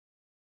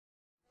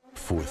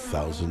For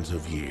thousands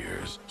of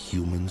years,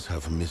 humans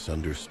have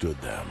misunderstood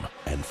them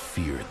and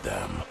feared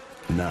them.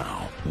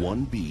 Now,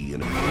 one bee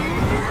in a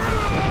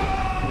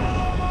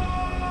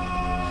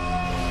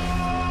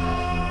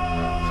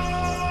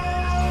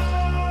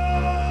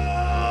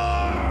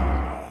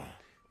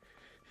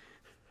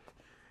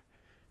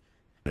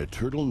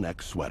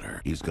turtleneck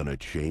sweater is gonna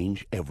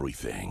change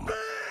everything.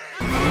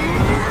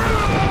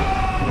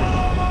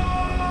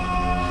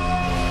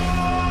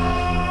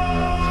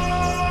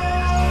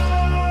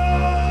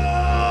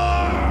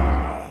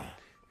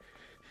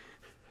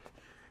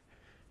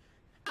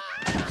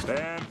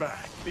 Stand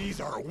back.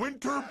 These are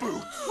winter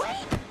boots. Wait!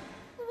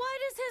 Why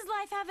does his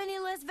life have any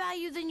less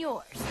value than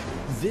yours?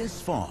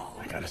 This fall.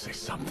 I gotta say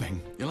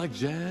something. You like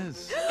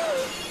jazz?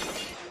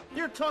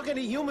 You're talking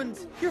to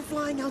humans. You're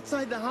flying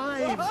outside the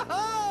hive.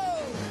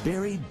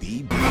 Barry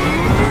Bee.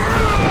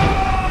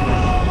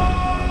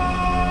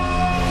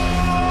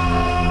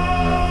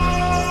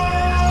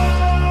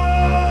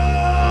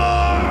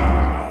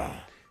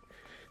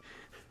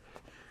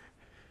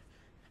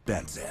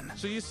 Benson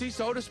So you see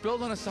soda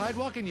spilled on a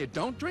sidewalk and you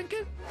don't drink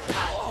it?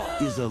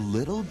 is a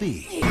little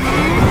bee.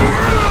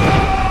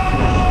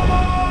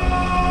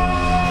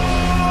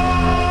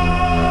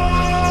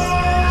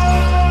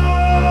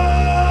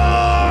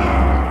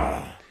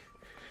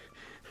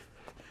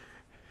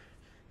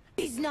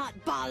 He's not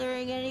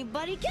bothering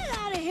anybody. Get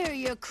out of here,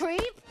 you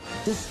creep!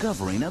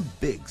 Discovering a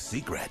big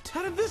secret.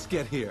 How did this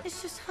get here?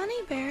 It's just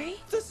honey, Barry.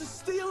 This is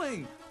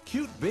stealing.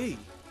 Cute bee.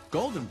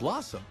 Golden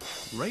Blossom.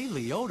 Ray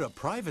Liotta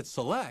Private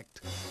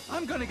Select.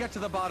 I'm gonna get to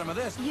the bottom of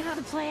this. You have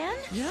a plan?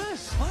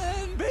 Yes,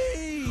 Plan B!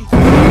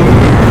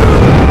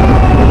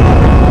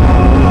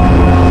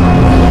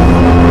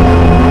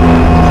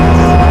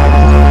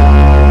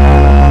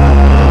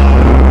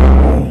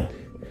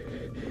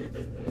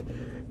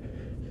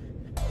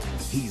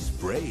 He's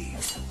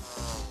brave.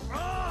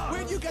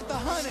 Where'd you get the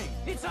honey?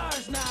 It's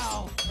ours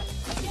now.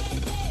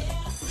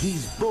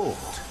 He's bold.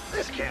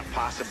 This can't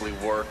possibly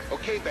work.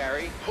 Okay,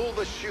 Barry, pull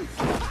the chute.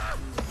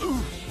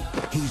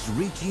 He's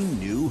reaching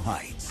new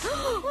heights.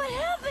 What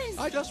happened?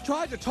 I just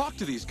tried to talk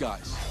to these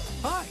guys.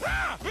 Hi.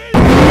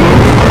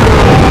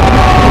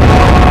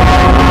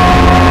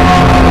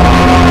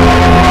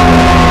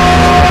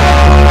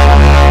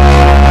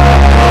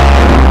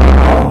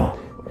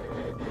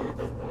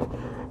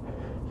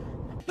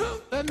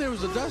 Then there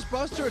was a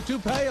dustbuster, a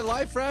toupee, a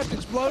life raft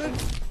exploded.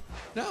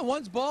 Now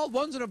one's bald,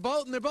 one's in a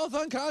boat, and they're both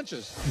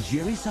unconscious.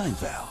 Jerry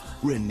Seinfeld,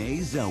 Renee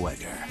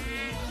Zellweger.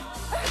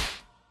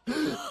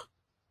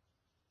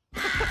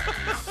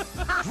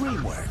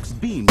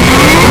 DreamWorks beams.